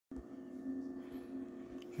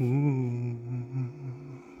Ooh.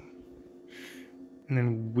 And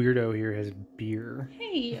then Weirdo here has beer.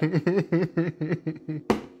 Hey! This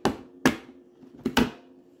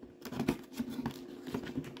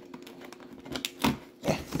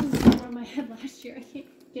is the one I had last year. I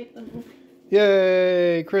can't get them.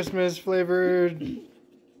 Yay! Christmas flavored.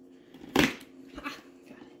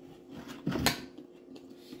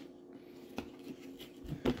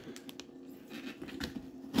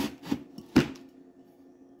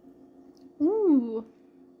 Ooh.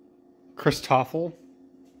 Christoffel.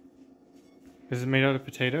 Is it made out of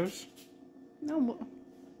potatoes? No.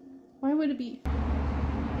 Why would it be?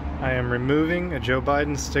 I am removing a Joe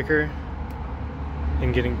Biden sticker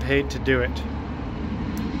and getting paid to do it.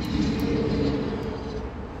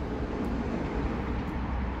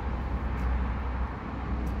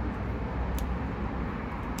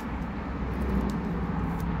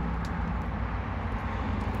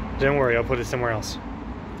 Don't worry, I'll put it somewhere else.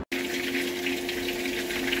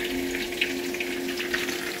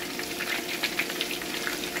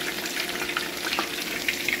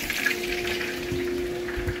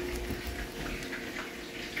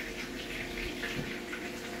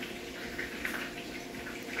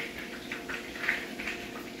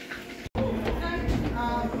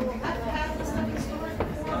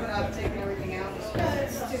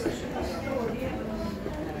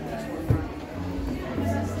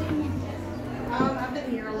 I've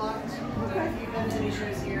been here a lot. If you've been to any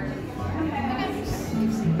shows here.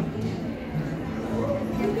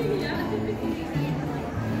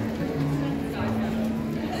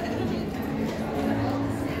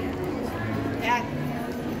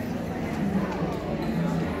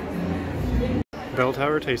 Bell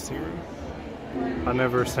Tower Tasting Room. I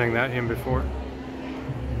never sang that hymn before.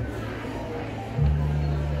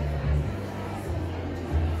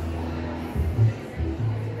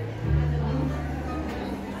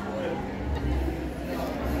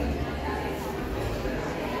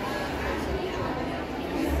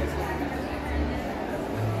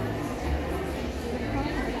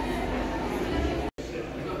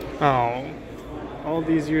 Oh, all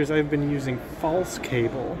these years I've been using false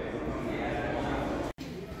cable.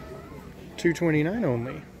 $2.29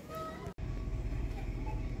 only.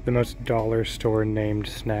 The most dollar store named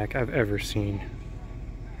snack I've ever seen. What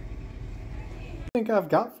do you think I've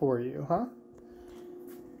got for you, huh?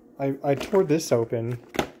 I tore this open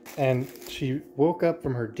and she woke up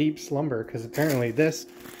from her deep slumber because apparently this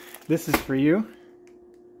is for you.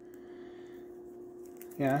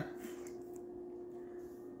 Yeah.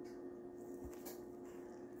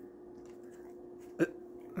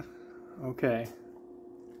 Okay.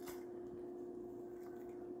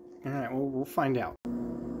 Alright, well, we'll find out.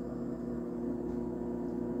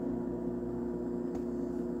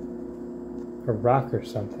 A rock or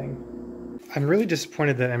something. I'm really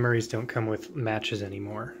disappointed that MREs don't come with matches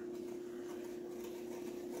anymore.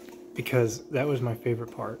 Because that was my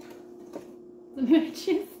favorite part. The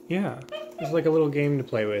matches? Yeah. It was like a little game to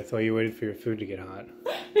play with while you waited for your food to get hot.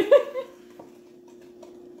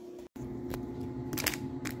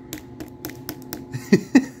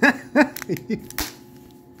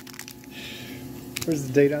 Where's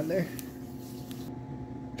the date on there?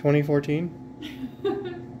 2014?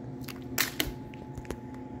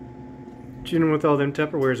 Chilling with all them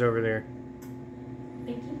Tupperwares over there.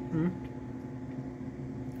 Thank you. Hmm?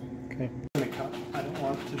 Okay. In a cup. I don't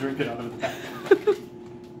want to drink it out of the back.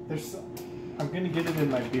 I'm gonna get it in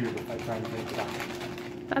my beard if I try and drink it out.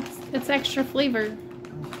 It's extra flavor.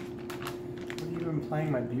 What are you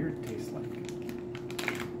implying my beard tastes like?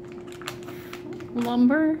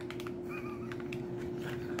 Lumber.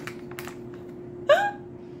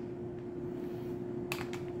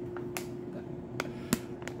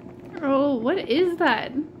 Oh, what is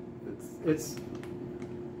that? It's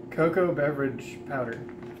cocoa beverage powder.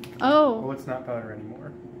 Oh. Well, it's not powder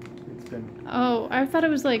anymore. It's been... Oh, I thought it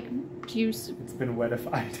was like juice. It's been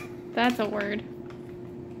wetified. That's a word.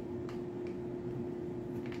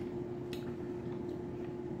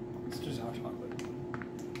 It's just hot chocolate.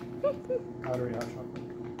 Powdery hot chocolate.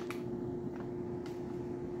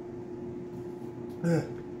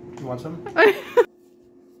 You want some?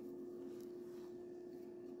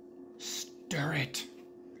 Stir it.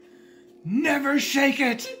 Never shake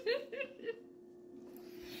it.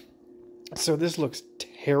 So this looks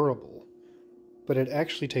terrible, but it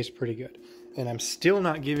actually tastes pretty good. And I'm still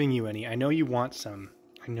not giving you any. I know you want some.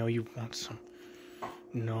 I know you want some.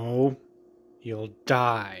 No, you'll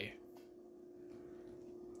die.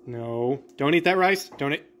 No, don't eat that rice.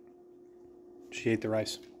 Don't eat. She ate the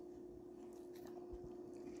rice.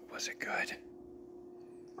 Was it good?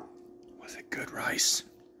 Was it good rice?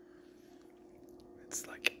 It's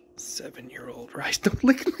like 7-year-old rice. Don't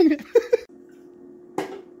lick my hand.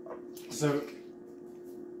 So,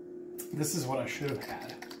 this is what I should have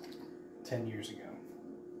had 10 years ago.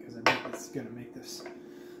 Because I think it's going to make this...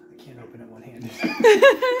 I can't open it one-handed.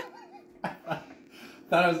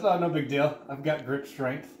 Thought it was no big deal. I've got grip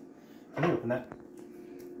strength. Can you open that?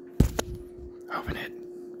 Open it.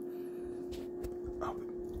 Open.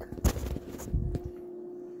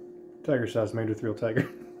 Tiger sauce made with real tiger.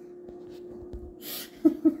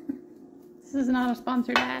 This is not a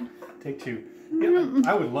sponsor, Dad. Take two. Yeah,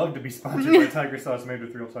 I would love to be sponsored by tiger sauce made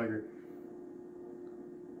with real tiger.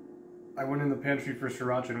 I went in the pantry for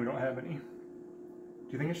sriracha and we don't have any.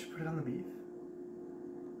 Do you think I should put it on the beef?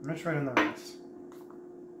 I'm gonna try it on the rice.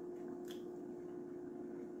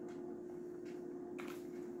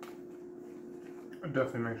 It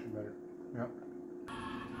definitely makes it better. Yep.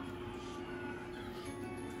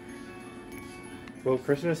 Will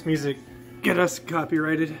Christmas music get us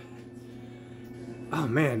copyrighted? Oh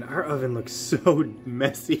man, our oven looks so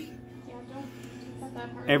messy. Yeah, don't put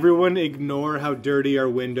that part. Everyone ignore how dirty our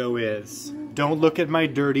window is. Don't look at my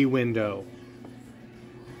dirty window.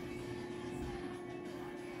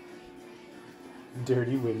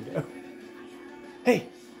 Dirty window. Hey!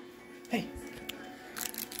 Hey!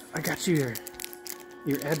 I got you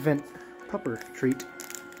your Advent pupper treat.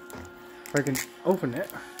 If I can open it.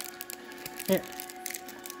 Here.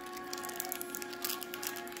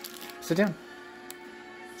 Sit down.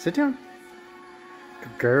 Sit down.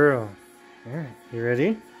 Good girl. Alright, you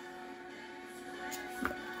ready?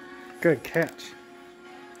 Good catch.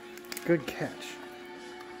 Good catch.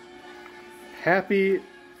 Happy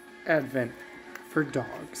Advent for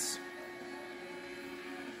dogs.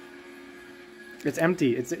 It's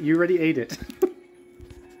empty. You already ate it.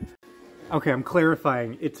 Okay, I'm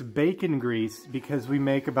clarifying. It's bacon grease because we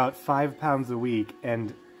make about 5 pounds a week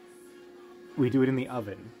and we do it in the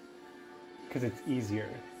oven because it's easier.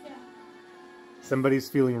 Yeah. Somebody's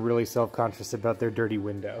feeling really self-conscious about their dirty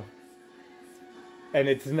window. And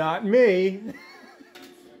it's not me.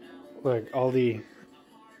 Look, all the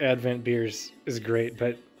Advent beers is great,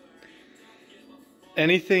 but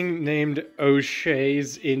anything named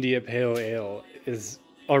O'Shea's India Pale Ale is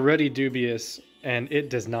already dubious, and it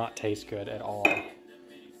does not taste good at all.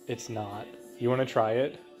 It's not. You want to try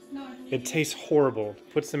it? No. It tastes horrible.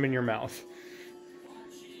 Put some in your mouth.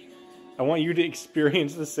 I want you to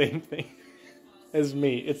experience the same thing as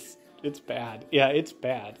me. It's bad. Yeah, it's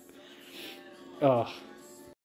bad. Ugh.